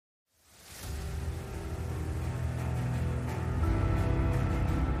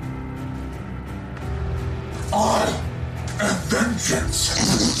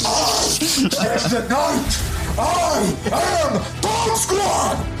vengeance. I am the night. I am Bomb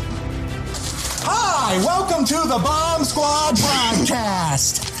Squad. Hi, welcome to the Bomb Squad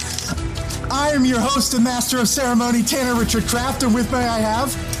podcast. I am your host and master of ceremony, Tanner Richard Kraft, and with me I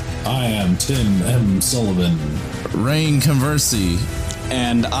have... I am Tim M. Sullivan. Rain Conversi.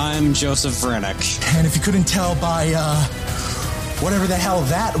 And I'm Joseph Vrenick. And if you couldn't tell by, whatever the hell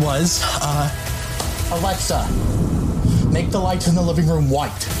that was, Alexa, make the lights in the living room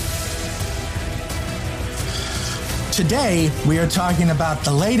white. Today, we are talking about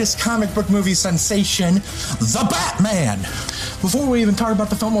the latest comic book movie sensation, The Batman. Before we even talk about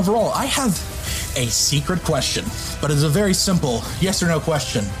the film overall, I have a secret question, but it's a very simple yes or no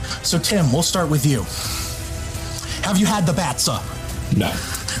question. So, Tim, we'll start with you. Have you had the Batsa? No.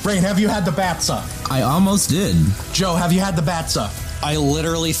 Rain, have you had the Batsa? I almost did. Joe, have you had the Batsa? I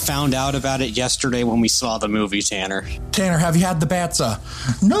literally found out about it yesterday when we saw the movie, Tanner. Tanner, have you had the Batsa?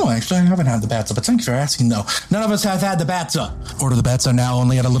 No, actually, I haven't had the Batsa, but thank you for asking, though. None of us have had the Batsa. Order the Batsa now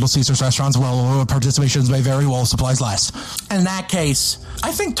only at a Little Caesars restaurants. Well, participations may vary while supplies last. In that case,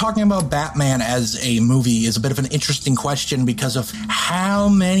 I think talking about Batman as a movie is a bit of an interesting question because of how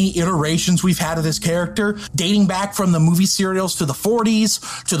many iterations we've had of this character, dating back from the movie serials to the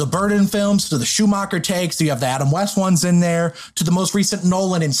 40s, to the Burton films, to the Schumacher takes, you have the Adam West ones in there, to the most recent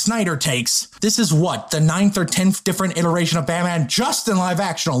Nolan and Snyder takes. This is what, the 9th or 10th different iteration of Batman just in live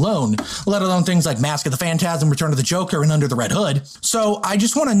action alone, let alone things like Mask of the Phantasm, Return of the Joker, and Under the Red Hood. So I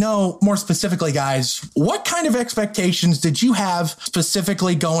just want to know more specifically, guys, what kind of expectations did you have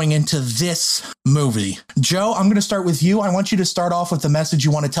specifically going into this movie? Joe, I'm going to start with you. I want you to start off with the message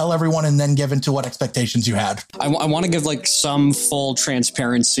you want to tell everyone and then give into what expectations you had. I want to give like some full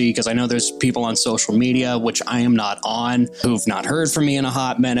transparency because I know there's people on social media, which I am not on, who've not heard from me in a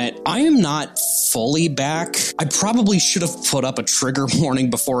hot minute. I am not fully back. I probably should have put up a trigger warning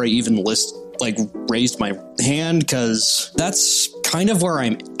before I even raised my hand, because that's kind of where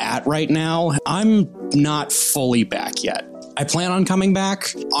I'm at right now. I'm not fully back yet. I plan on coming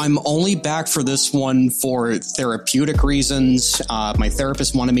back. I'm only back for this one for therapeutic reasons. My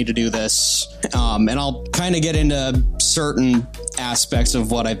therapist wanted me to do this, and I'll kind of get into certain aspects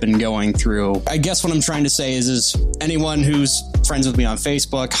of what I've been going through. I guess what I'm trying to say is anyone who's friends with me on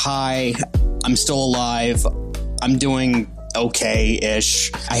Facebook, hi, I'm still alive. I'm doing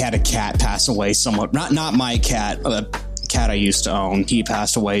okay-ish. I had a cat pass away somewhat. Not my cat, a cat I used to own. He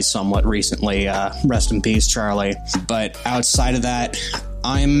passed away somewhat recently. Rest in peace, Charlie. But outside of that,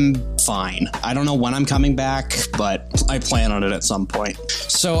 I'm fine. I don't know when I'm coming back, but I plan on it at some point.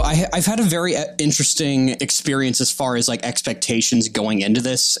 So I've had a very interesting experience as far as like expectations going into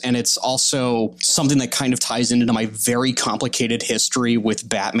this. And it's also something that kind of ties into my very complicated history with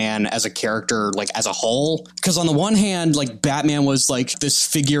Batman as a character, like as a whole. Because on the one hand, like Batman was like this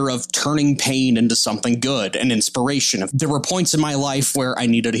figure of turning pain into something good and inspiration. There were points in my life where I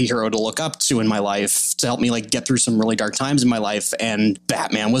needed a hero to look up to in my life to help me like get through some really dark times in my life. And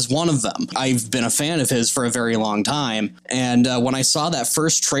Batman was one of them. I've been a fan of his for a very long time. And when I saw that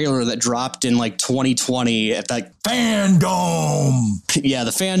first trailer that dropped in like 2020 at that Fandom. Yeah, the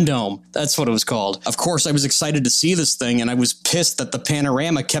Fandom. That's what it was called. Of course, I was excited to see this thing, and I was pissed that the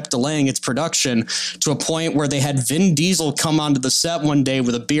Panorama kept delaying its production to a point where they had Vin Diesel come onto the set one day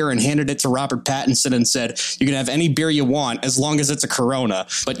with a beer and handed it to Robert Pattinson and said, "You can have any beer you want as long as it's a Corona."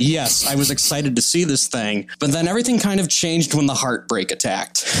 But yes, I was excited to see this thing. But then everything kind of changed when the heartbreak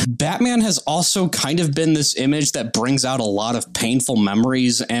attacked. Batman has also kind of been this image that brings out a lot of painful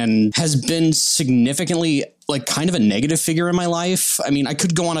memories and has been significantly like kind of a negative figure in my life. I mean, I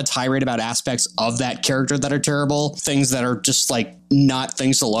could go on a tirade about aspects of that character that are terrible, things that are just like not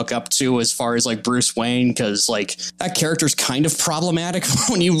things to look up to as far as like Bruce Wayne, because like that character's kind of problematic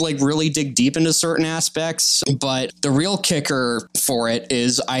when you like really dig deep into certain aspects. But the real kicker for it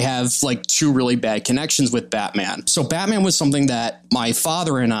is I have like two really bad connections with Batman. So Batman was something that my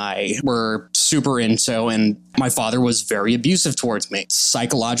father and I were super into, and my father was very abusive towards me,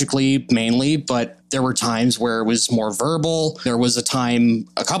 psychologically mainly, but there were times where it was more verbal. There was a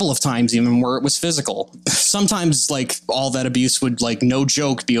couple of times even where it was physical. Sometimes like all that abuse would like no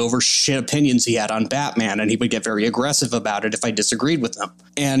joke be over shit opinions he had on Batman, and he would get very aggressive about it if I disagreed with him.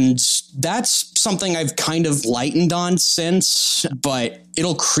 And that's something I've kind of lightened on since, but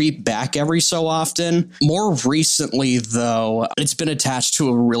it'll creep back every so often. More recently, though, it's been attached to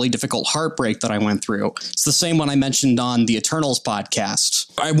a really difficult heartbreak that I went through. It's the same one I mentioned on the Eternals podcast.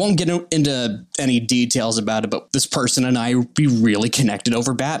 I won't get into any details about it, but this person and I, we really connected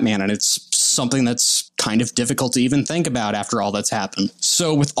over Batman, and it's something that's kind of difficult to even think about after all that's happened.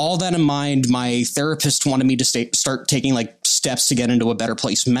 So with all that in mind, my therapist wanted me to start taking like steps to get into a better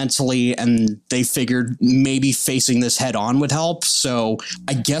place mentally, and they figured maybe facing this head on would help. So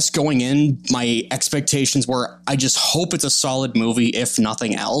I guess going in, my expectations were I just hope it's a solid movie, if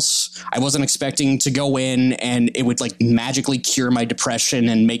nothing else. I wasn't expecting to go in and it would like magically cure my depression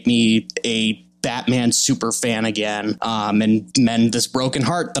and make me a Batman super fan again, and mend this broken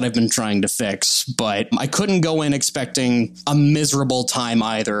heart that I've been trying to fix. But I couldn't go in expecting a miserable time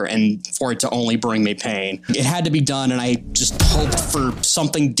either, and for it to only bring me pain. It had to be done, and I just hoped for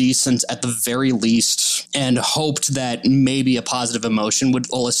something decent at the very least, and hoped that maybe a positive emotion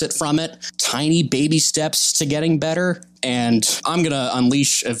would elicit from it. Tiny baby steps to getting better. And I'm going to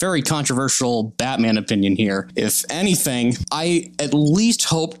unleash a very controversial Batman opinion here. If anything, I at least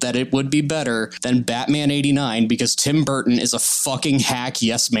hope that it would be better than Batman 89, because Tim Burton is a fucking hack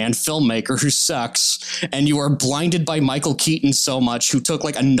yes man filmmaker who sucks. And you are blinded by Michael Keaton so much, who took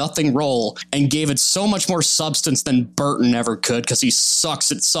like a nothing role and gave it so much more substance than Burton ever could, because he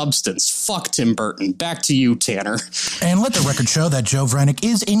sucks at substance. Fuck Tim Burton. Back to you, Tanner. And let the record show that Joe Vrenick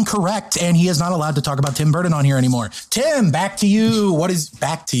is incorrect, and he is not allowed to talk about Tim Burton on here anymore. Tim, back to you. What is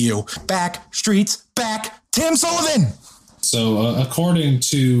back to you? Back, streets, back, Tim Sullivan. So according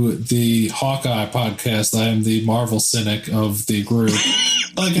to the Hawkeye podcast, I am the Marvel cynic of the group.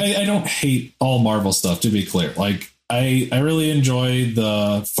 Like, I don't hate all Marvel stuff, to be clear. Like, I really enjoy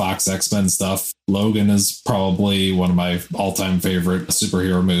the Fox X-Men stuff. Logan is probably one of my all-time favorite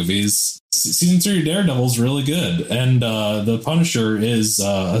superhero movies. Season 3 Daredevil is really good. And The Punisher is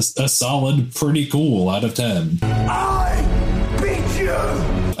a solid, pretty cool out of 10. I beat you!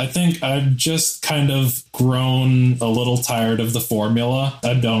 I think I've just kind of grown a little tired of the formula.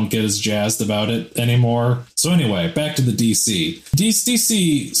 I don't get as jazzed about it anymore. So anyway, back to the DC.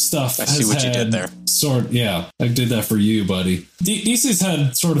 DC stuff I see what you did there. Yeah, I did that for you, buddy. DC's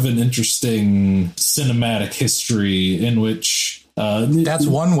had sort of an interesting cinematic history in which... That's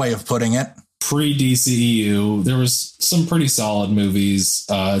one way of putting it. Pre-DCEU, there was some pretty solid movies,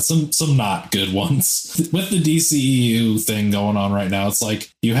 some not good ones. With the DCEU thing going on right now, it's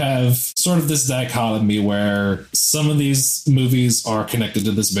like you have sort of this dichotomy where some of these movies are connected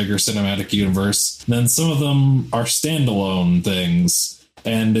to this bigger cinematic universe, then some of them are standalone things.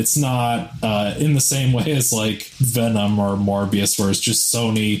 And it's not in the same way as like Venom or Morbius, where it's just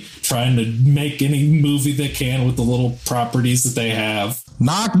Sony trying to make any movie they can with the little properties that they have.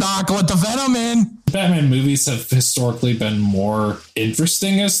 Knock, knock, let the Venom in. Batman movies have historically been more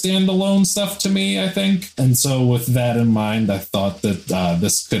interesting as standalone stuff to me, I think. And so with that in mind, I thought that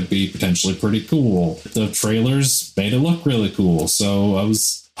this could be potentially pretty cool. The trailers made it look really cool. So I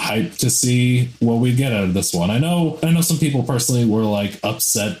was hyped to see what we get out of this one. I know some people personally were like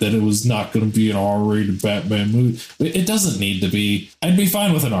upset that it was not going to be an R-rated Batman movie. It doesn't need to be. I'd be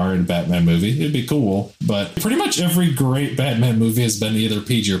fine with an R-rated Batman movie. It'd be cool. But pretty much every great Batman movie has been either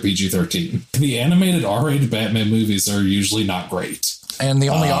PG or PG-13. The animated R-rated Batman movies are usually not great. And the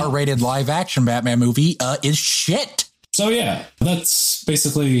only R-rated live-action Batman movie is shit. So yeah, that's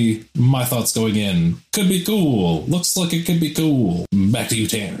basically my thoughts going in. Could be cool. Looks like it could be cool. Back to you,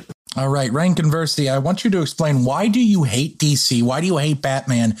 Tanner. All right, Rank Conversity, I want you to explain, why do you hate DC? Why do you hate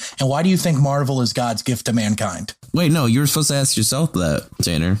Batman? And why do you think Marvel is God's gift to mankind? Wait, no, you were supposed to ask yourself that,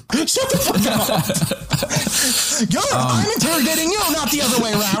 Tanner. Shut the fuck up. I'm interrogating you, not the other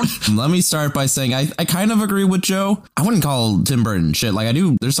way around. Let me start by saying I kind of agree with Joe. I wouldn't call Tim Burton shit. Like, I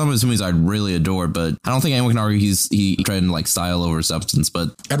do, there's some of his movies I really adore, but I don't think anyone can argue he tried like style over substance.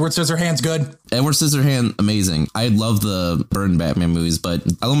 But Edward Scissorhands, good. Edward Scissorhands, amazing. I love the Burton Batman movies, but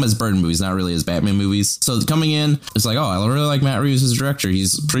I love them as Burton movies, not really as Batman movies. So coming in, it's like, oh, I really like Matt Reeves as a director.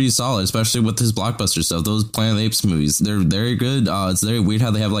 He's pretty solid, especially with his blockbuster stuff. Those Planet of the Apes movies, they're very good. It's very weird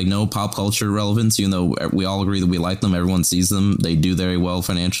how they have like no pop culture relevance, even though we all agree that we like them. Everyone sees them. They do very well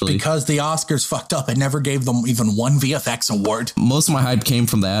financially. Because the Oscars fucked up and never gave them even one VFX award. Most of my hype came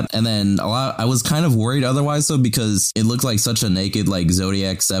from that. And then I was kind of worried otherwise, though, because it looked like such a naked like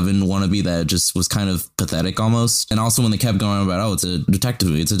Zodiac 7 wannabe that just was kind of pathetic almost. And also when they kept going about, oh, it's a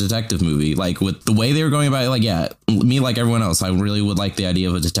detective movie. Like with the way they were going about it, like, yeah, me, like everyone else, I really would like the idea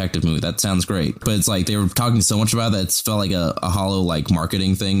of a detective movie. That sounds great. But it's like they were talking so much about that, it felt like a hollow like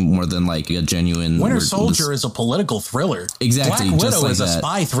marketing thing more than like a genuine. Winter Soldier is a political thriller. Exactly. Black just Widow like is a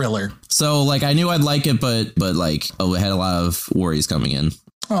spy thriller. So like I knew I'd like it, but like, oh, it had a lot of worries coming in.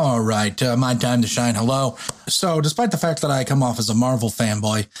 All right, my time to shine. Hello. So, despite the fact that I come off as a Marvel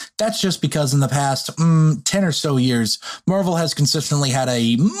fanboy, that's just because in the past 10 or so years, Marvel has consistently had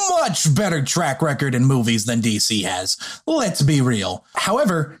a much better track record in movies than DC has. Let's be real.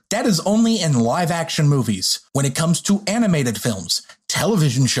 However, that is only in live-action movies. When it comes to animated films,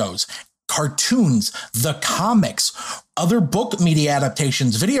 television shows, cartoons, the comics, other book media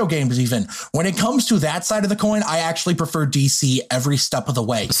adaptations, video games even. When it comes to that side of the coin, I actually prefer DC every step of the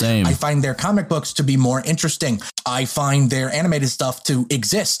way. Same. I find their comic books to be more interesting. I find their animated stuff to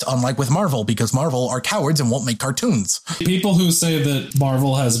exist, unlike with Marvel, because Marvel are cowards and won't make cartoons. People who say that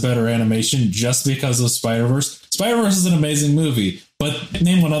Marvel has better animation just because of Spider-Verse. Spider-Verse is an amazing movie, but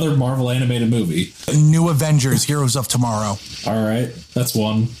name one other Marvel animated movie. New Avengers, Heroes of Tomorrow. All right, that's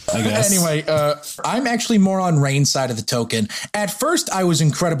one, I guess. Anyway, I'm actually more on Rain's side of the token. At first, I was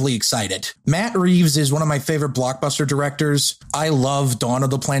incredibly excited. Matt Reeves is one of my favorite blockbuster directors. I love Dawn of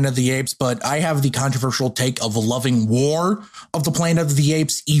the Planet of the Apes, but I have the controversial take of loving War of the Planet of the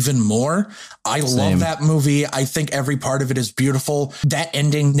Apes even more. I love that movie. I think every part of it is beautiful. That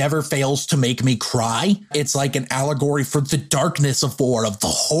ending never fails to make me cry. It's like an allegory for the darkness of war, of the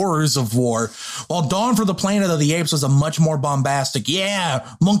horrors of war. While Dawn for the Planet of the Apes was a much more bombastic,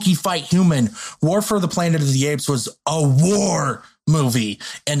 monkey fight human. War for the Planet of the Apes was a war movie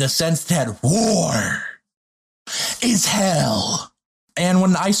in the sense that war is hell. And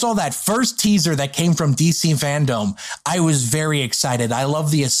when I saw that first teaser that came from DC Fandom, I was very excited. I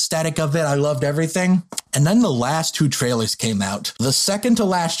love the aesthetic of it. I loved everything. And then the last two trailers came out. The second to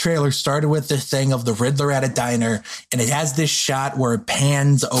last trailer started with this thing of the Riddler at a diner, and it has this shot where it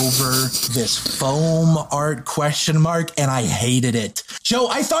pans over this foam art question mark, and I hated it. Joe,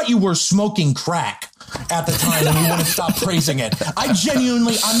 I thought you were smoking crack at the time and you wouldn't stop praising it. I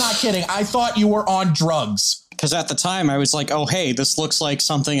genuinely, I'm not kidding, I thought you were on drugs. Because at the time I was like, oh, hey, this looks like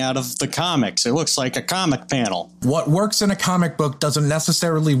something out of the comics. It looks like a comic panel. What works in a comic book doesn't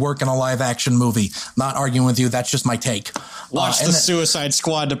necessarily work in a live action movie. Not arguing with you. That's just my take. Watch the Suicide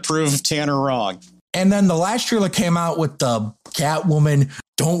Squad to prove Tanner wrong. And then the last trailer came out with the Catwoman.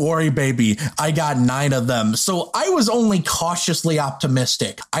 Don't worry, baby. I got 9 of them. So I was only cautiously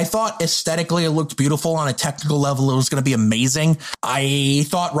optimistic. I thought aesthetically it looked beautiful. On a technical level, it was going to be amazing. I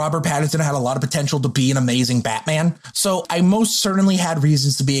thought Robert Pattinson had a lot of potential to be an amazing Batman. So I most certainly had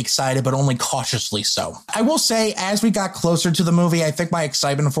reasons to be excited, but only cautiously so. I will say, as we got closer to the movie, I think my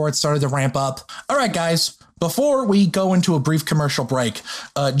excitement for it started to ramp up. All right, guys. Before we go into a brief commercial break,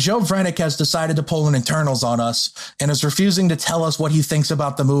 Joe Vrenick has decided to pull an Eternals on us and is refusing to tell us what he thinks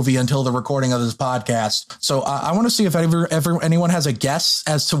about the movie until the recording of this podcast. So I want to see if ever anyone has a guess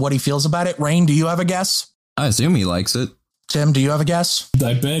as to what he feels about it. Rain, do you have a guess? I assume he likes it. Tim, do you have a guess?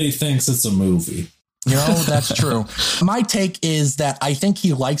 I bet he thinks it's a movie. You know, that's true. My take is that I think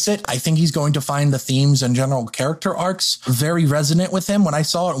he likes it. I think he's going to find the themes and general character arcs very resonant with him. When I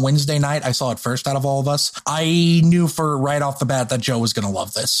saw it Wednesday night, I saw it first out of all of us. I knew for right off the bat that Joe was going to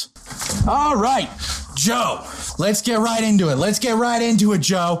love this. All right, Joe, let's get right into it. Let's get right into it,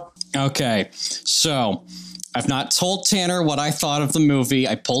 Joe. Okay, so I've not told Tanner what I thought of the movie.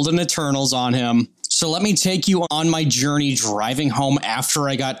 I pulled an Eternals on him. So let me take you on my journey driving home after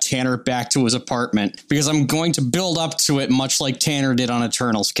I got Tanner back to his apartment, because I'm going to build up to it much like Tanner did on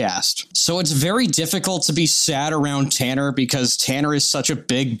Eternals Cast. So it's very difficult to be sad around Tanner because Tanner is such a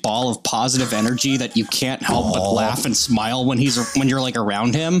big ball of positive energy that you can't help but laugh and smile when you're like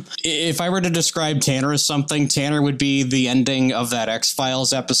around him. If I were to describe Tanner as something, Tanner would be the ending of that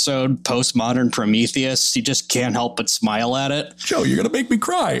X-Files episode, Postmodern Prometheus. You just can't help but smile at it. Joe, you're going to make me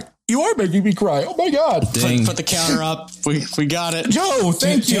cry. You are making me cry. Oh, my God. Put the counter up. We got it. Joe,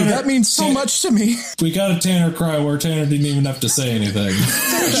 thank you. That means so much to me. We got a Tanner cry where Tanner didn't even have to say anything.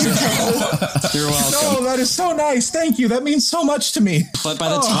 You're welcome. No, that is so nice. Thank you. That means so much to me. But by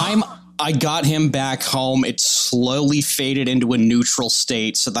the time I got him back home, it slowly faded into a neutral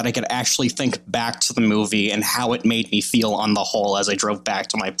state so that I could actually think back to the movie and how it made me feel on the whole as I drove back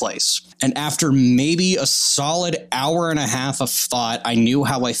to my place. And after maybe a solid hour and a half of thought, I knew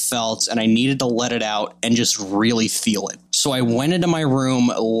how I felt and I needed to let it out and just really feel it. So I went into my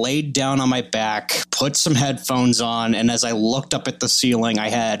room, laid down on my back, put some headphones on, and as I looked up at the ceiling, I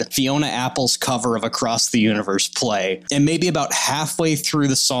had Fiona Apple's cover of Across the Universe play. And maybe about halfway through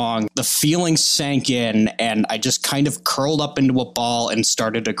the song, the feeling sank in, and I just kind of curled up into a ball and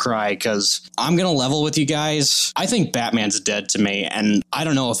started to cry, because I'm going to level with you guys. I think Batman's dead to me, and I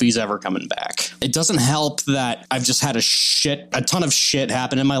don't know if he's ever coming back. It doesn't help that I've just had a ton of shit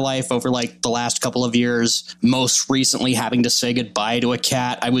happen in my life over like the last couple of years. Most recently happened having to say goodbye to a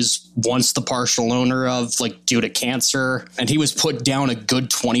cat I was once the partial owner of, like, due to cancer. And he was put down a good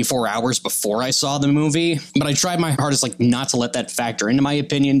 24 hours before I saw the movie. But I tried my hardest, like, not to let that factor into my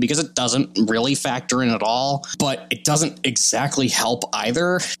opinion, because it doesn't really factor in at all. But it doesn't exactly help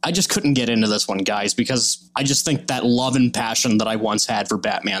either. I just couldn't get into this one, guys, because I just think that love and passion that I once had for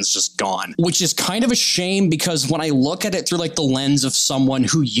Batman's just gone, which is kind of a shame, because when I look at it through, like, the lens of someone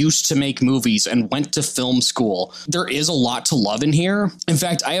who used to make movies and went to film school, there is a lot to love in here. In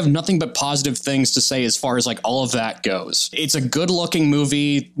fact, I have nothing but positive things to say as far as, like, all of that goes. It's a good looking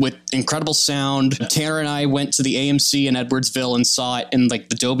movie with incredible sound. Tanner and I went to the AMC in Edwardsville and saw it in, like,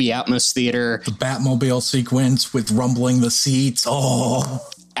 the Dolby Atmos theater. The Batmobile sequence with rumbling the seats. Oh,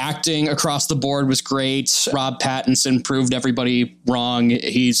 acting across the board was great. Rob Pattinson proved everybody wrong.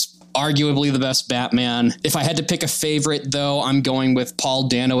 He's arguably the best Batman. If I had to pick a favorite, though, I'm going with Paul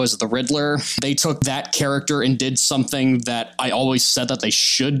Dano as the Riddler. They took that character and did something that I always said that they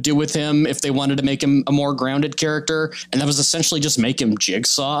should do with him if they wanted to make him a more grounded character, and that was essentially just make him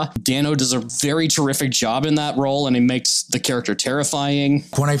Jigsaw. Dano does a very terrific job in that role, and he makes the character terrifying.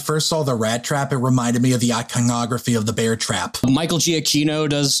 When I first saw the Rat Trap, it reminded me of the iconography of the Bear Trap. Michael Giacchino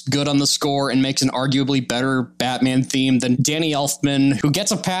does good on the score and makes an arguably better Batman theme than Danny Elfman, who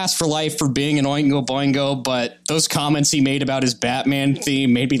gets a pass for life for being an Oingo Boingo, but those comments he made about his Batman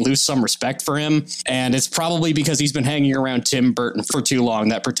theme made me lose some respect for him, and it's probably because he's been hanging around Tim Burton for too long,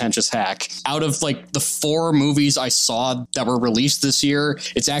 that pretentious hack. Out of, like, the 4 movies I saw that were released this year,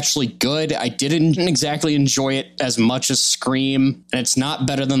 it's actually good. I didn't exactly enjoy it as much as Scream, and it's not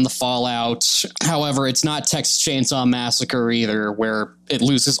better than The Fallout. However, it's not Texas Chainsaw Massacre either, where it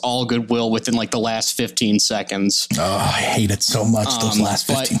loses all goodwill within, like, the last 15 seconds. Oh, I hate it so much, those last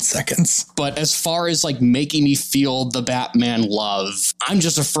 15 seconds. But as far as, like, making me feel the Batman love, I'm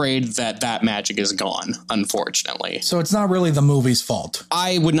just afraid that that magic is gone, unfortunately. So it's not really the movie's fault.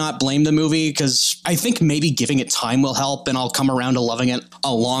 I would not blame the movie, because I think maybe giving it time will help, and I'll come around to loving it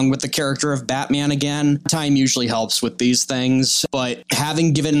along with the character of Batman again. Time usually helps with these things, but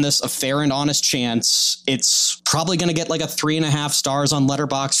having given this a fair and honest chance, it's probably going to get like a 3.5 stars on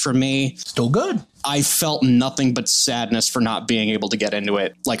Letterboxd from me. Still good. I felt nothing but sadness for not being able to get into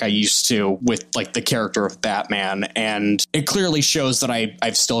it like I used to with, like, the character of Batman. And it clearly shows that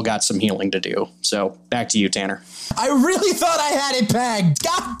I've still got some healing to do. So back to you, Tanner. I really thought I had it pegged.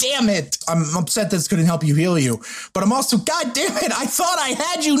 God damn it. I'm upset this couldn't help you heal you, but I'm also, God damn it, I thought I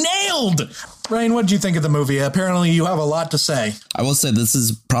had you nailed. Ryan, what did you think of the movie? Apparently you have a lot to say. I will say this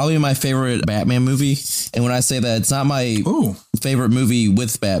is probably my favorite Batman movie. And when I say that, it's not my favorite movie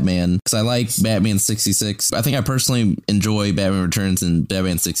with Batman, because I like Batman 66. I think I personally enjoy Batman Returns and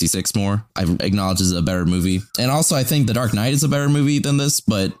Batman 66 more. I acknowledge it's a better movie. And also, I think The Dark Knight is a better movie than this,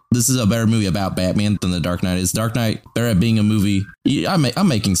 but this is a better movie about Batman than The Dark Knight is. Dark Knight, better at being a movie. I'm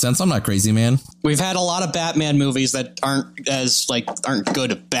making sense. I'm not crazy, man. We've had a lot of Batman movies that aren't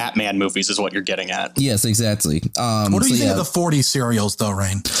good Batman movies is what you're getting at. Yes, exactly. What do you think of the 40 serials, though,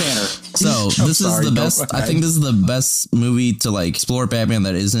 Rain? Tanner. So this is the best. I think this is the best movie to, like, explore Batman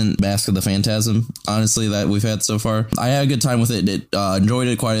that isn't Mask of the Phantasm, honestly, that we've had so far. I had a good time with it. Enjoyed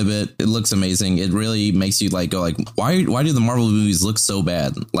it quite a bit. It looks amazing. It really makes you, like, go, like, why do the Marvel movies look so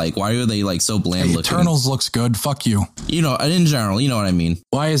bad? Like, why are they, like, so bland looking? Eternals looks good. Fuck you. You know, in general, you know what I mean.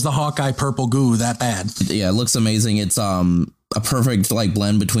 Why is the Hawkeye purple goo that bad? Yeah, it looks amazing. It's a perfect, like,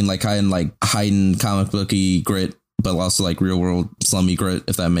 blend between, like, hiding comic booky grit, but also, like, real world slummy grit,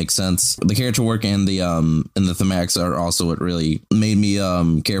 if that makes sense. The character work and the thematics are also what really made me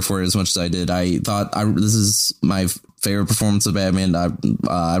care for it as much as I did. I thought this is my favorite performance of Batman.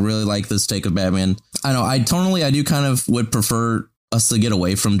 I really like this take of Batman. I know I do kind of would prefer us to get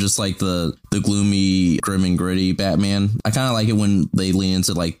away from just, like, the gloomy, grim and gritty Batman. I kind of like it when they lean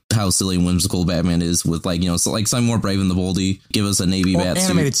into, like, how silly and whimsical Batman is with, like, you know, so, like, something more Brave and the Boldy. Give us a Navy bat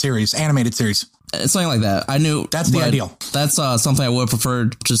animated suit. Animated series. Something like that. I knew that's the ideal. That's something I would have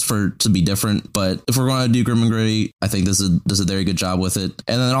preferred just to be different. But if we're going to do grim and gritty, I think this does a very good job with it.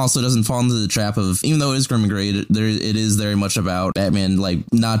 And then it also doesn't fall into the trap of, even though it is grim and gritty, it is very much about Batman, like,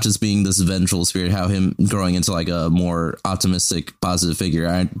 not just being this vengeful spirit, how him growing into, like, a more optimistic, positive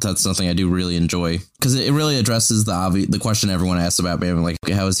figure. That's something I do really enjoy, because it really addresses the question everyone asks about Batman, like,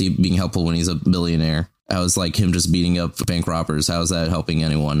 how is he being helpful when he's a billionaire? How is, like, him just beating up bank robbers? How is that helping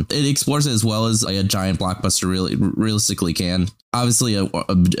anyone? It explores it as well as, like, a giant blockbuster really realistically can. obviously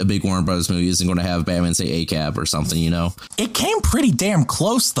a big Warner Brothers movie isn't going to have Batman say ACAB or something, you know? It came pretty damn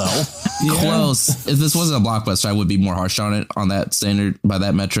close, though. Close. If this wasn't a blockbuster, I would be more harsh on it on that standard, by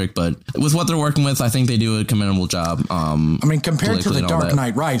that metric. But with what they're working with, I think they do a commendable job. I mean, compared to The Dark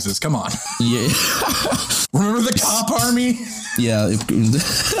Knight Rises, come on. Yeah. Remember the cop army? Yeah.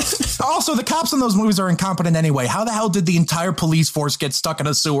 Also, the cops in those movies are incompetent anyway. How the hell did the entire police force get stuck in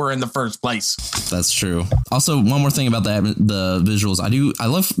a sewer in the first place? That's true. Also, one more thing about that, the visuals. I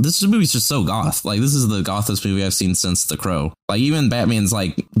love this movie's just so goth. Like, this is the gothest movie I've seen since The Crow. Like, even Batman's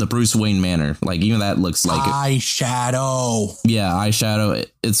like the Bruce Wayne manner. Like, even that looks like eyeshadow. Yeah, eyeshadow.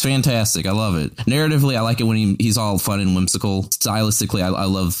 It's fantastic. I love it. Narratively, I like it when he's all fun and whimsical. Stylistically, I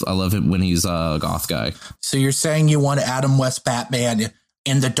love it when he's a goth guy. So you're saying you want Adam West Batman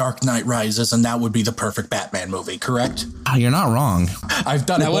in The Dark Knight Rises, and that would be the perfect Batman movie, correct? You're not wrong. I've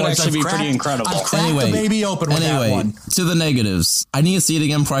done it. That would actually be pretty incredible. I've cracked the baby open with that one. To the negatives. I need to see it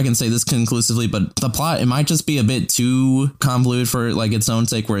again before I can say this conclusively, but the plot, it might just be a bit too convoluted for like its own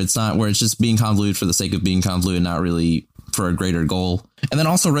sake, where it's just being convoluted for the sake of being convoluted, not really for a greater goal. And then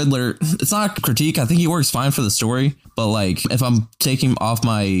also Riddler, it's not a critique. I think he works fine for the story. But like, if I'm taking off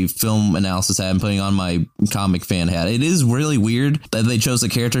my film analysis hat and putting on my comic fan hat, it is really weird that they chose a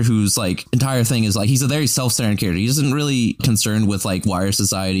character whose like entire thing is like, he's a very self-centered character. He isn't really concerned with like wider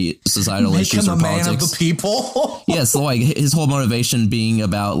societal issues or politics. Man of the people. Yeah, so like his whole motivation being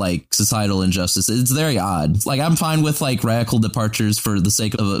about like societal injustice. It's very odd. Like, I'm fine with like radical departures for the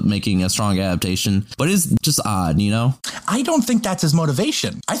sake of making a strong adaptation, but it's just odd, you know? I don't think that's his motivation.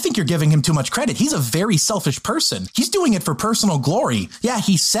 I think you're giving him too much credit. He's a very selfish person. He's doing it for personal glory. Yeah,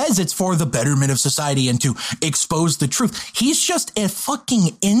 he says it's for the betterment of society and to expose the truth. He's just a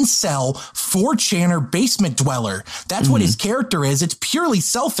fucking incel 4chaner basement dweller. That's what his character is. It's purely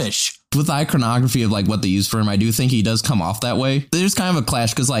selfish. With the iconography of like what they use for him, I do think he does come off that way. There's kind of a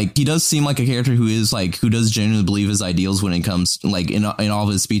clash because like he does seem like a character who does genuinely believe his ideals when it comes like in all of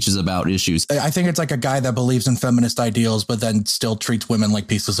his speeches about issues. I think it's like a guy that believes in feminist ideals, but then still treats women like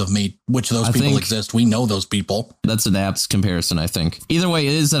pieces of meat, which those people exist. We know those people. That's an apt comparison, I think. Either way,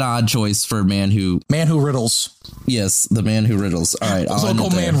 it is an odd choice for man who riddles. Yes, the man who riddles. All right. Local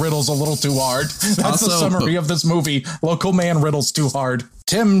man riddles a little too hard. That's also the summary of this movie. Local man riddles too hard.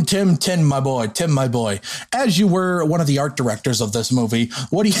 Tim, my boy. As you were one of the art directors of this movie,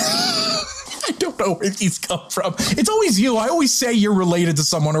 what do you... I don't know where these come from. It's always you. I always say you're related to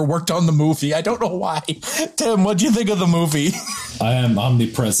someone or worked on the movie. I don't know why. Tim, what do you think of the movie? I am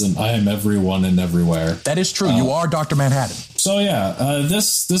omnipresent. I am everyone and everywhere. That is true. You are Dr. Manhattan. So yeah,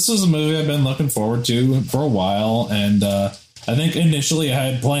 this is a movie I've been looking forward to for a while, and I think initially I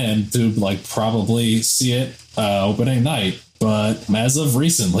had planned to like probably see it opening night. But as of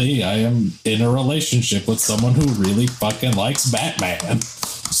recently, I am in a relationship with someone who really fucking likes Batman.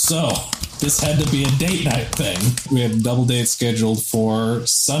 So this had to be a date night thing. We had a double date scheduled for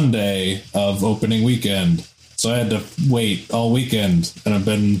Sunday of opening weekend. So I had to wait all weekend, and I've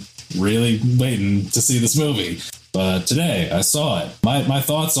been really waiting to see this movie. But today I saw it. My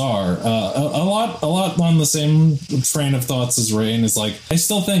thoughts are a lot on the same train of thoughts as Rain. Is like, I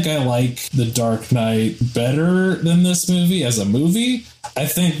still think I like The Dark Knight better than this movie as a movie. I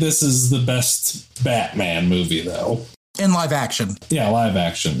think this is the best Batman movie though. In live action. Yeah, live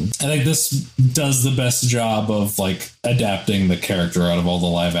action. I think this does the best job of like adapting the character out of all the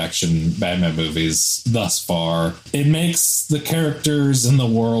live action Batman movies thus far. It makes the characters in the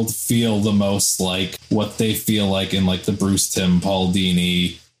world feel the most like what they feel like in like the Bruce Timm, Paul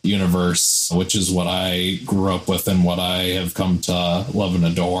Dini universe, which is what I grew up with and what I have come to love and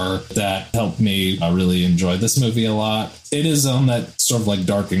adore. That helped me really enjoy this movie a lot. It is on that sort of like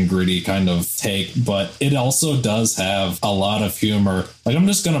dark and gritty kind of take, but it also does have a lot of humor. Like, I'm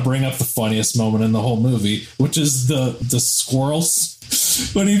just going to bring up the funniest moment in the whole movie, which is the squirrels.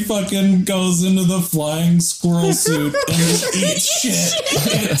 When he fucking goes into the flying squirrel suit and just eats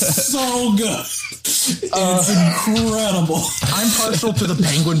shit. It's so good. It's incredible. I'm partial to the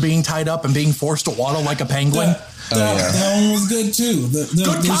penguin being tied up and being forced to waddle like a penguin. That one was good too.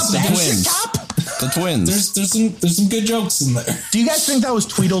 Good cop, bad twins. cop. The twins. There's some good jokes in there. Do you guys think that was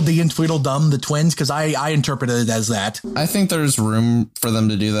Tweedledee and Tweedledum, the twins? Because I interpreted it as that. I think there's room for them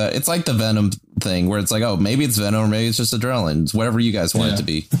to do that. It's like the Venom thing where it's like, oh, maybe it's Venom or maybe it's just adrenaline. It's whatever you guys want it to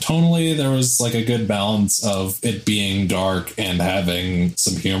be. Tonally, there was like a good balance of it being dark and having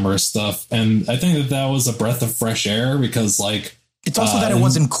some humorous stuff. And I think that was a breath of fresh air because like It's also that it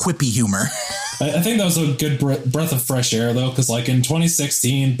wasn't quippy humor. I think that was a good breath of fresh air, though, because like in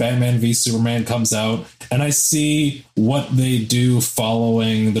 2016, Batman v Superman comes out, and I see what they do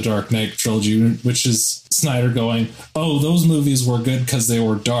following the Dark Knight trilogy, which is Snyder going, oh, those movies were good because they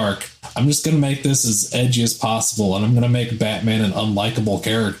were dark. I'm just going to make this as edgy as possible, and I'm going to make Batman an unlikable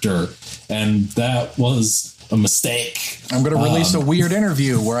character. And that was a mistake. I'm going to release a weird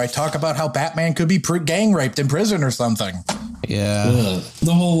interview where I talk about how Batman could be gang raped in prison or something. Yeah.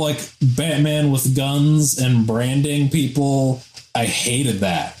 The whole like Batman with guns and branding people, I hated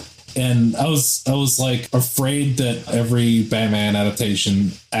that. And I was like afraid that every Batman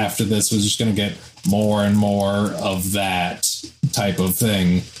adaptation after this was just going to get more and more of that type of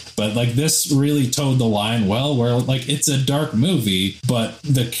thing. But like this really towed the line well, where like it's a dark movie, but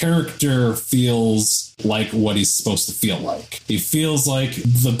the character feels like what he's supposed to feel like. He feels like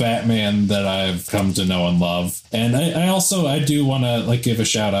the Batman that I've come to know and love. And I do want to like give a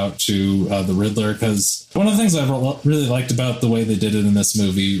shout out to the Riddler, because one of the things I really liked about the way they did it in this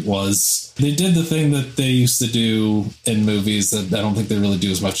movie was they did the thing that they used to do in movies that I don't think they really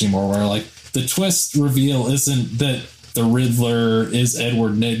do as much anymore, where like the twist reveal isn't that the Riddler is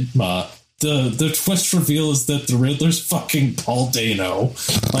Edward Nygma. The twist reveal is that the Riddler's fucking Paul Dano.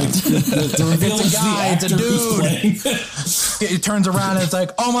 Like the reveal is the actor who's playing. It turns around and it's like,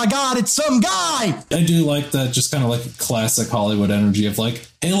 oh my god, it's some guy. I do like that, just kind of like classic Hollywood energy of like,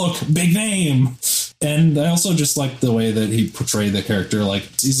 hey, look, big name. And I also just like the way that he portrayed the character. Like,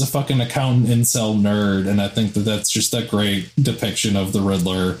 he's a fucking accountant incel nerd, and I think that that's just a great depiction of the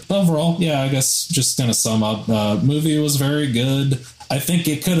Riddler. Overall, yeah, I guess just gonna sum up, movie was very good. I think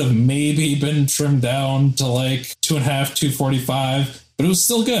it could have maybe been trimmed down to like 2.5, 2:45, but it was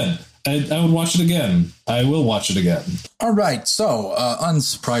still good. I would watch it again. I will watch it again. All right. So,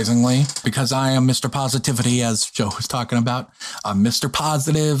 unsurprisingly, because I am Mr. Positivity, as Joe was talking about, I'm Mr.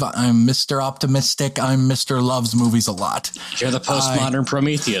 Positive, I'm Mr. Optimistic, I'm Mr. Loves movies a lot. You're the postmodern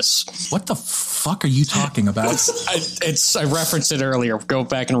Prometheus. What the fuck are you talking about? I referenced it earlier. Go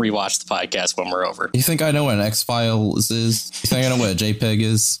back and rewatch the podcast when we're over. You think I know what an X-Files is? You think I know what a JPEG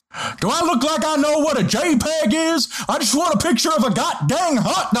is? Do I look like I know what a JPEG is? I just want a picture of a goddamn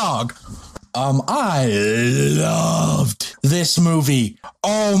hot dog. I loved this movie.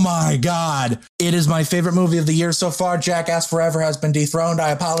 Oh my God. It is my favorite movie of the year so far. Jackass Forever has been dethroned. I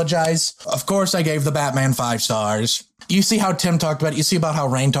apologize. Of course, I gave The Batman 5 stars. You see how Tim talked about it. You see about how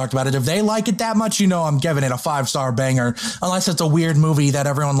Rain talked about it. If they like it that much, you know I'm giving it a 5-star banger. Unless it's a weird movie that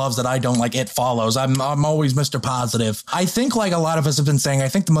everyone loves that I don't like, It Follows. I'm always Mr. Positive. I think, like a lot of us have been saying, I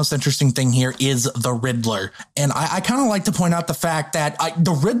think the most interesting thing here is the Riddler. And I kind of like to point out the fact that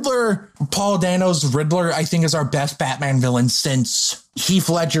the Riddler, Paul Dano's Riddler, I think is our best Batman villain since Heath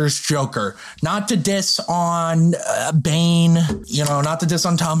Ledger's Joker. Not to diss on Bane, not to diss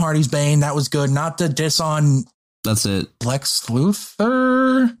on Tom Hardy's Bane. That was good. Not to diss on... That's it. Lex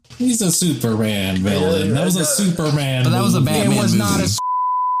Luthor? He's a Superman villain. That was a Superman. But that was a Batman. It was movie. not a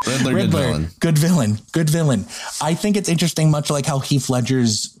Riddler, good villain. Good villain. I think it's interesting, much like how Heath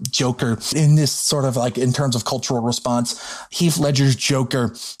Ledger's Joker, in this sort of like in terms of cultural response, Heath Ledger's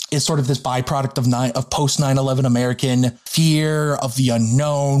Joker is sort of this byproduct of post 9/11 American fear of the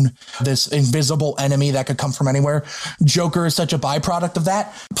unknown, this invisible enemy that could come from anywhere. Joker is such a byproduct of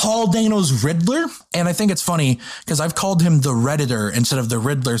that. Paul Dano's Riddler, and I think it's funny because I've called him the Redditor instead of the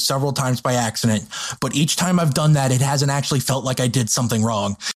Riddler several times by accident, but each time I've done that, it hasn't actually felt like I did something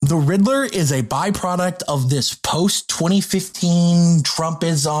wrong. The Riddler is a byproduct of this post-2015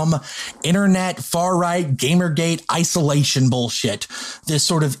 Trumpism, internet, far-right, Gamergate isolation bullshit. This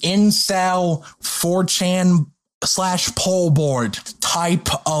sort of incel 4chan / poll board type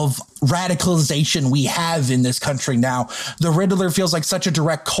of radicalization we have in this country now. The Riddler feels like such a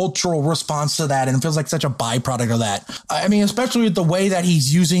direct cultural response to that, and it feels like such a byproduct of that. I mean, especially with the way that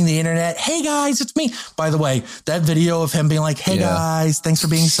he's using the internet. Hey guys, it's me. By the way, that video of him being like, hey guys, thanks for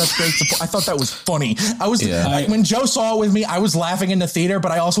being such great support. I thought that was funny. When Joe saw it with me, I was laughing in the theater,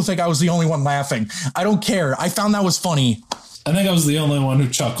 but I also think I was the only one laughing. I don't care. I found that was funny. I think I was the only one who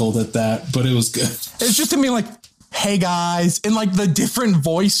chuckled at that, but it was good. It's just to me like, hey guys, in like the different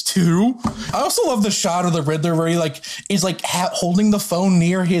voice too. I also love the shot of the Riddler where he is holding the phone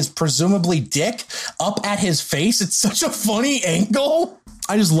near his presumably dick up at his face. It's such a funny angle.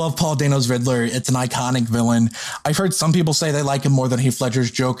 I just love Paul Dano's Riddler. It's an iconic villain. I've heard some people say they like him more than Heath Ledger's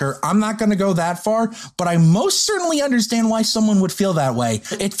Joker. I'm not going to go that far, but I most certainly understand why someone would feel that way.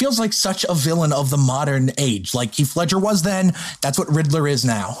 It feels like such a villain of the modern age. Like Heath Ledger was then, that's what Riddler is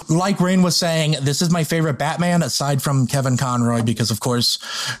now. Like Rain was saying, this is my favorite Batman aside from Kevin Conroy, because of course,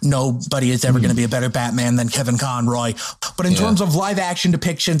 nobody is ever going to be a better Batman than Kevin Conroy. But in terms of live action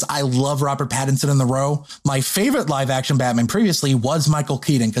depictions, I love Robert Pattinson in The Row. My favorite live action Batman previously was Michael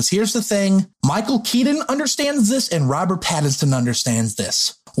Keaton, because here's the thing. Michael Keaton understands this and Robert Pattinson understands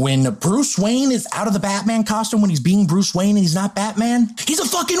this. When Bruce Wayne is out of the Batman costume, when he's being Bruce Wayne and he's not Batman, he's a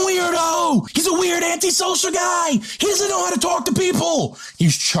fucking weirdo. He's a weird antisocial guy. He doesn't know how to talk to people.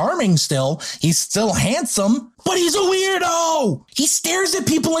 He's charming still. He's still handsome, but he's a weirdo. He stares at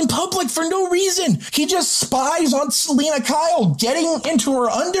people in public for no reason. He just spies on Selena Kyle getting into her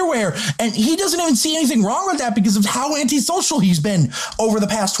underwear. And he doesn't even see anything wrong with that because of how antisocial he's been over the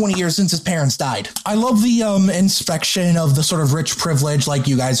past 20 years since his parents died. I love the inspection of the sort of rich privilege, like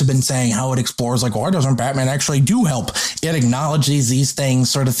you guys have been saying, how it explores, like, why doesn't Batman actually do help? It acknowledges these things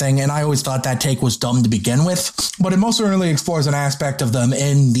sort of thing. And I always thought that take was dumb to begin with, but it most certainly explores an aspect of them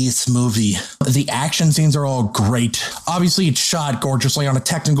in this movie. The action scenes are all great. Obviously, it's shot gorgeously on a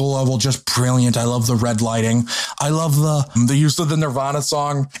technical level, just brilliant. I love the red lighting. I love the use of the Nirvana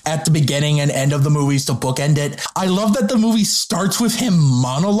song at the beginning and end of the movies to bookend it. I love that the movie starts with him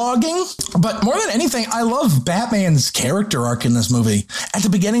monologuing, but more than anything, I love Batman's character arc in this movie. At the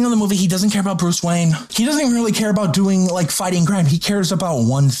beginning of the movie, he doesn't care about Bruce Wayne. He doesn't even really care about doing, like, fighting crime. He cares about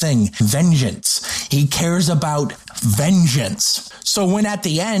one thing: vengeance. He cares about vengeance. So when at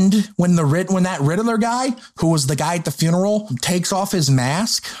the end, when that Riddler guy, who was the guy at the funeral, takes off his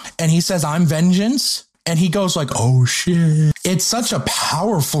mask and he says, "I'm vengeance," and he goes like, "Oh shit." It's such a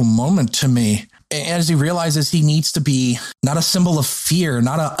powerful moment to me, as he realizes he needs to be not a symbol of fear,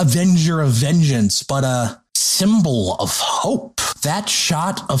 not a avenger of vengeance, but a symbol of hope. That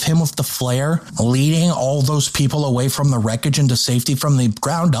shot of him with the flare leading all those people away from the wreckage into safety from the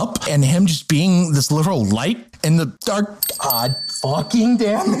ground up, and him just being this literal light in the dark. God fucking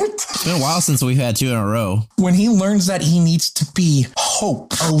damn it. It's been a while since we've had two in a row. When he learns that he needs to be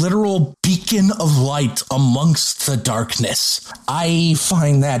hope, a literal beacon of light amongst the darkness, I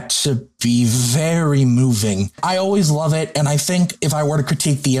find that to be very moving. I always love it, and I think if I were to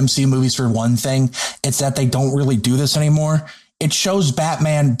critique the MCU movies for one thing, it's that they don't really do this anymore. It shows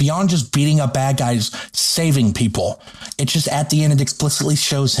Batman, beyond just beating up bad guys, saving people. It just, at the end, it explicitly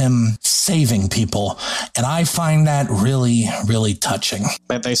shows him saving people. And I find that really, really touching.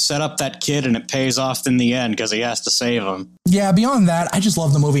 But they set up that kid and it pays off in the end because he has to save him. Yeah, beyond that, I just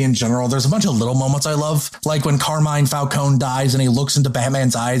love the movie in general. There's a bunch of little moments I love, like when Carmine Falcone dies and he looks into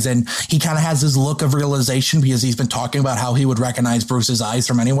Batman's eyes and he kind of has this look of realization because he's been talking about how he would recognize Bruce's eyes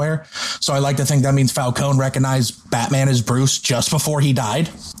from anywhere. So I like to think that means Falcone recognized Batman as Bruce just before he died.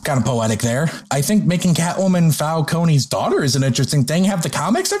 Kind of poetic there. I think making Catwoman Falcone's daughter is an interesting thing. Have the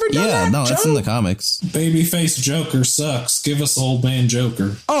comics ever done that? Yeah, no, Joe? that's in the comics. Babyface Joker sucks. Give us old man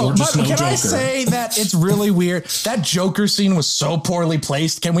Joker. Oh, or just but no can Joker. I say that it's really weird? That Joker scene was so poorly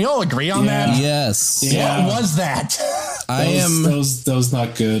placed. Can we all agree on that? Yes. Yeah. What was that? Those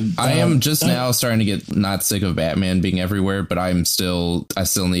not good. I am just now starting to get not sick of Batman being everywhere, but I still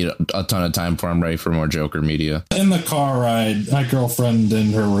need a ton of time before I'm ready for more Joker media. In the car ride, my girlfriend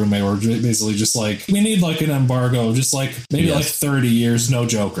and her roommate were basically just like, we need like an embargo, just like maybe like 30 years, no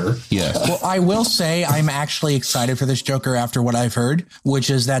Joker. Yeah. Well, I will say I'm actually excited for this Joker after what I've heard, which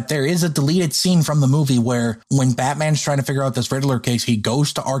is that there is a deleted scene from the movie where when Batman's trying to figure out this Riddler case, he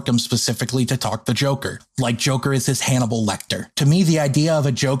goes to Arkham specifically to talk to Joker. Like Joker is his Hannibal Lecter. To me, the idea of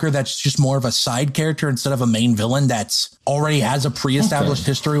a Joker that's just more of a side character instead of a main villain that's already has a pre-established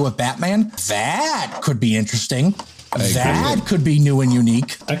history with Batman, that could be interesting. That could be new and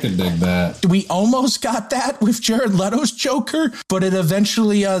unique. I could dig that. We almost got that with Jared Leto's Joker, but it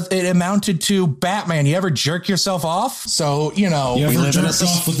eventually it amounted to Batman. You ever jerk yourself off? So, you know. You ever jerked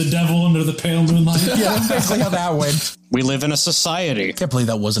off with the devil under the pale moonlight? Yeah, that's basically how that went. We live in a society. I can't believe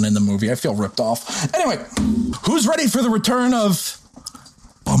that wasn't in the movie. I feel ripped off. Anyway, who's ready for the return of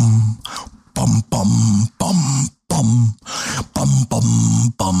bum, bum, bum, bum, bum, bum,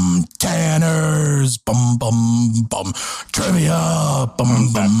 bum, bum, Tanners, bum, bum, bum, trivia,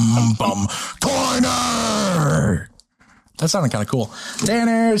 bum, bum, bum, corner. That sounded kind of cool.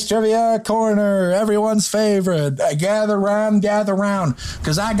 Tanner's Trivia Corner, everyone's favorite. Gather round,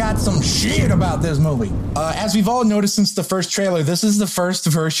 because I got some shit about this movie. As we've all noticed since the first trailer, this is the first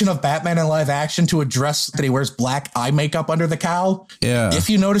version of Batman in live action to address that he wears black eye makeup under the cowl. Yeah.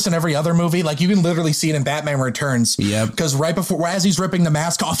 If you notice in every other movie, like you can literally see it in Batman Returns. Yep. Because right before, as he's ripping the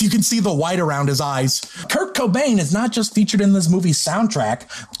mask off, you can see the white around his eyes. Kurt Cobain is not just featured in this movie's soundtrack.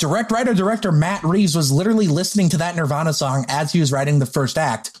 Director Matt Reeves was literally listening to that Nirvana song as he was writing the first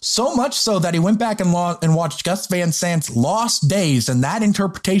act. So much so that he went back and watched Gus Van Sant's Lost Days, and that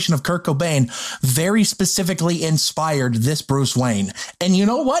interpretation of Kurt Cobain very specifically inspired this Bruce Wayne. And you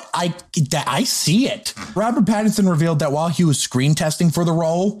know what? I see it. Robert Pattinson revealed that while he was screen testing for the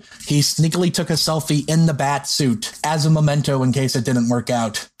role, he sneakily took a selfie in the bat suit as a memento in case it didn't work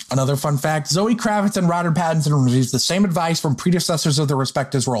out. Another fun fact, Zoe Kravitz and Robert Pattinson received the same advice from predecessors of their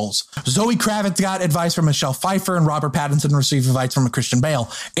respective roles. Zoe Kravitz got advice from Michelle Pfeiffer and Robert Pattinson received advice from Christian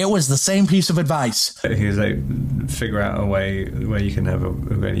Bale. It was the same piece of advice. He was like, figure out a way where you can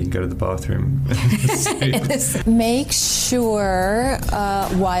go to the bathroom. Make sure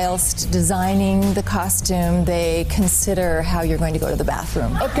whilst designing the costume, they consider how you're going to go to the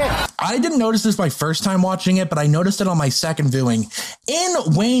bathroom. Okay. I didn't notice this my first time watching it, but I noticed it on my second viewing. In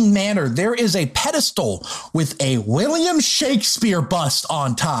Wayne Manor, there is a pedestal with a William Shakespeare bust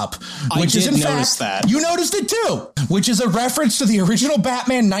on top. Which is in fact, that. You noticed it too, which is a reference to the original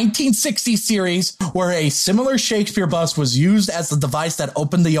Batman 1960 series, where a similar Shakespeare bust was used as the device that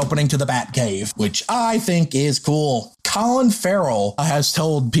opened the opening to the Batcave, which I think is cool. Colin Farrell has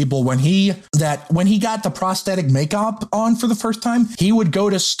told people when he got the prosthetic makeup on for the first time, he would go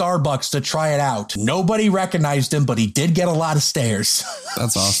to Starbucks to try it out. Nobody recognized him, but he did get a lot of stares.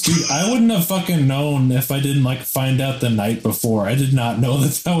 That's awesome. Dude, I wouldn't have fucking known if I didn't find out the night before. I did not know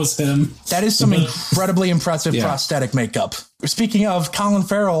that was him. That is some incredibly impressive prosthetic makeup. Speaking of, Colin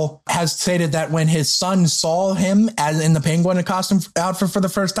Farrell has stated that when his son saw him as in the Penguin costume outfit for the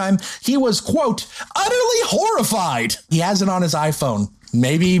first time, he was, quote, utterly horrified. He has it on his iPhone.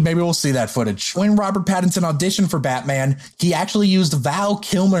 Maybe we'll see that footage. When Robert Pattinson auditioned for Batman, he actually used Val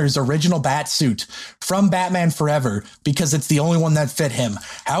Kilmer's original bat suit from Batman Forever because it's the only one that fit him.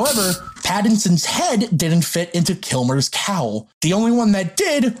 However, Pattinson's head didn't fit into Kilmer's cowl. The only one that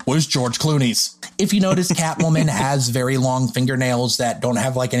did was George Clooney's. If you notice, Catwoman has very long fingernails that don't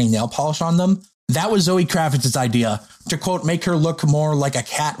have any nail polish on them. That was Zoe Kravitz's idea to, quote, make her look more like a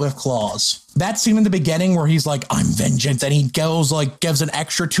cat with claws. That scene in the beginning where he's like, I'm vengeance, and he gives an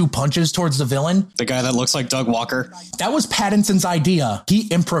extra 2 punches towards the villain. The guy that looks like Doug Walker. That was Pattinson's idea. He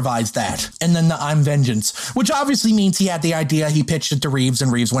improvised that. And then the I'm vengeance, which obviously means he had the idea, he pitched it to Reeves, and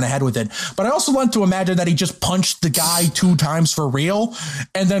Reeves went ahead with it. But I also want to imagine that he just punched the guy 2 times for real.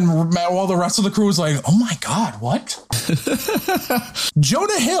 And then while the rest of the crew was like, oh my God, what?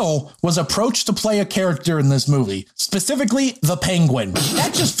 Jonah Hill was approached to play a character in this movie, specifically the Penguin.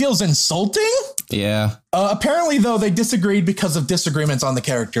 That just feels insulting. Yeah. Apparently, though, they disagreed because of disagreements on the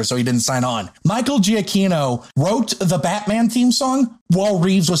character, so he didn't sign on. Michael Giacchino wrote the Batman theme song while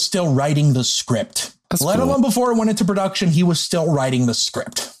Reeves was still writing the script. Let alone before it went into production, he was still writing the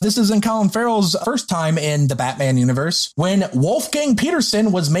script. This is in Colin Farrell's first time in the Batman universe. When Wolfgang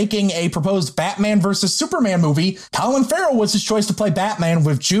Peterson was making a proposed Batman versus Superman movie, Colin Farrell was his choice to play Batman,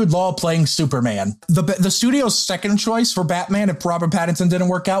 with Jude Law playing Superman. The studio's second choice for Batman, if Robert Pattinson didn't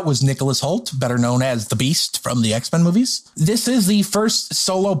work out, was Nicholas Hoult, better known as the Beast from the X-Men movies. This is the first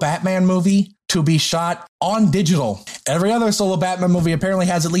solo Batman movie to be shot on digital. Every other solo Batman movie apparently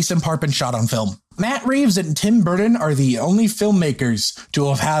has at least in part been shot on film. Matt Reeves and Tim Burton are the only filmmakers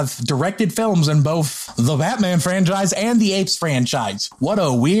to have directed films in both the Batman franchise and the Apes franchise. What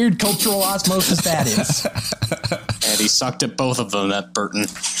a weird cultural osmosis that is. And he sucked at both of them, that Burton.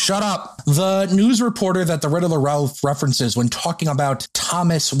 Shut up. The news reporter that the Riddler Ralph references when talking about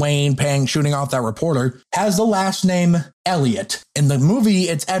Thomas Wayne shooting off that reporter has the last name Elliot. In the movie,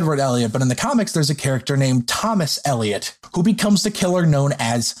 it's Edward Elliot, but in the comics, there's a character named Thomas Elliot who becomes the killer known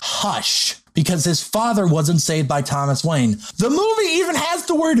as Hush, because his father wasn't saved by Thomas Wayne. The movie even has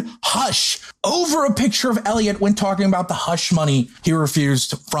the word hush over a picture of Elliot when talking about the hush money he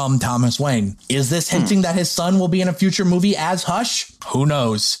refused from Thomas Wayne. Is this hinting that his son will be in a future movie as Hush? Who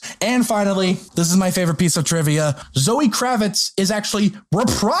knows? And finally, this is my favorite piece of trivia. Zoe Kravitz is actually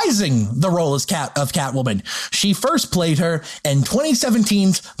reprising the role of Catwoman. She first played her in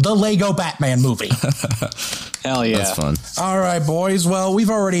 2017's The Lego Batman movie. Hell yeah. That's fun. All right, boys. Well, we've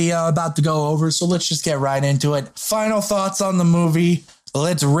already about to go over, so let's just get right into it. Final thoughts on the movie.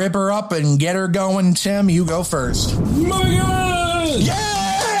 Let's rip her up and get her going. Tim, you go first. My God!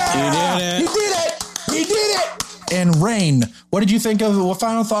 Yeah! You did it. He did it! He did it! And Rain, what did you think of? What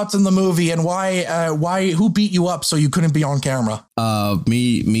final thoughts on the movie, and why? Who beat you up so you couldn't be on camera?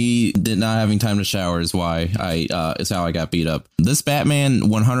 Me did not having time to shower is why is how I got beat up. This Batman,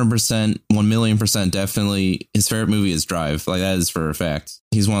 100%, 1,000,000% definitely his favorite movie is Drive. Like, that is for a fact.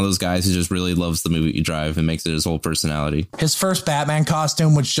 He's one of those guys who just really loves the movie Drive and makes it his whole personality. His first Batman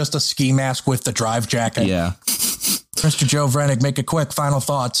costume was just a ski mask with the Drive jacket. Yeah. Mr. Joe Vrenick, make a quick final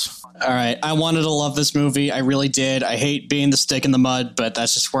thoughts. All right. I wanted to love this movie. I really did. I hate being the stick in the mud, but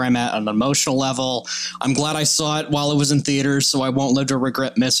that's just where I'm at on an emotional level. I'm glad I saw it while it was in theaters, so I won't live to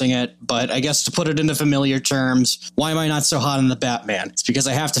regret missing it. But I guess to put it into familiar terms, why am I not so hot on the Batman? It's because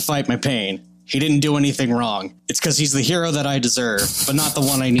I have to fight my pain. He didn't do anything wrong. It's because he's the hero that I deserve, but not the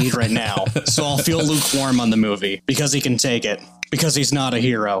one I need right now. So I'll feel lukewarm on the movie because he can take it. Because he's not a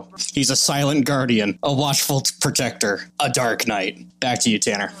hero. He's a silent guardian, a watchful protector, a dark knight. Back to you,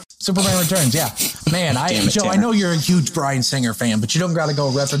 Tanner. Superman Returns, yeah. Man, Joe, I know you're a huge Bryan Singer fan, but you don't got to go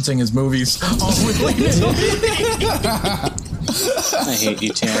referencing his movies. I hate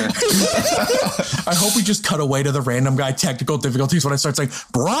you, Tanner. I hope we just cut away to the random guy technical difficulties when I start saying,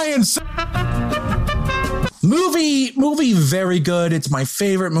 Bryan Singer. Movie, very good. It's my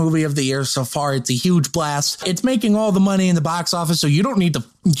favorite movie of the year so far. It's a huge blast. It's making all the money in the box office, so you don't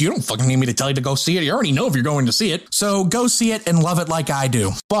fucking need me to tell you to go see it. You already know if you're going to see it. So go see it and love it like I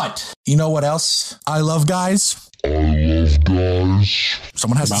do. But you know what else I love, guys? Someone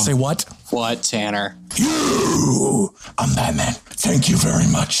has to say what? What, Tanner? I'm Batman. Thank you very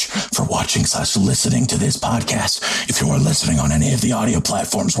much for watching / listening to this podcast. If you are listening on any of the audio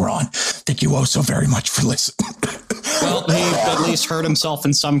platforms we're on, thank you oh so very much for listening. Well, he at least heard himself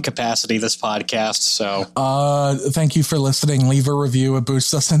in some capacity this podcast, so. Thank you for listening. Leave a review. It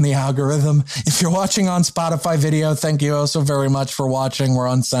boosts us in the algorithm. If you're watching on Spotify video, thank you also very much for watching. We're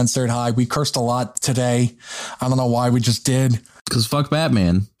uncensored. Hi. We cursed a lot today. I don't know why we just did. Because fuck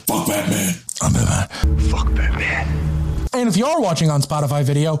Batman. Fuck Batman. I'm Batman. Fuck Batman. And if you are watching on Spotify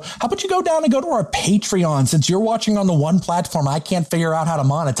video, how about you go down and go to our Patreon, since you're watching on the one platform I can't figure out how to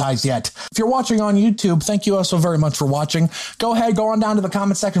monetize yet. If you're watching on YouTube, thank you also very much for watching. Go ahead, go on down to the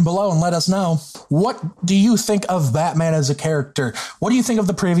comment section below and let us know. What do you think of Batman as a character? What do you think of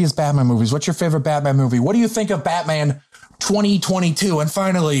the previous Batman movies? What's your favorite Batman movie? What do you think of Batman 2022? And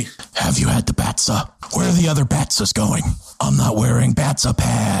finally, have you had the Batsa? Where are the other Batsas going? I'm not wearing Batsa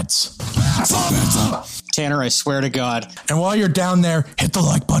pads. Batsa. Tanner, I swear to God. And while you're down there, hit the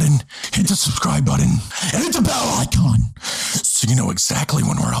like button, hit the subscribe button, and hit the bell icon so you know exactly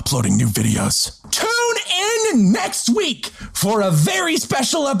when we're uploading new videos. Tune in next week for a very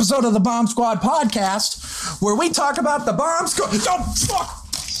special episode of the Bomb Squad podcast where we talk about the Bomb Squad.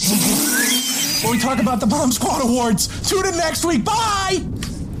 Where we talk about the Bomb Squad Awards. Tune in next week. Bye!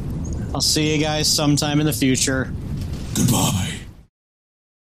 I'll see you guys sometime in the future. Goodbye.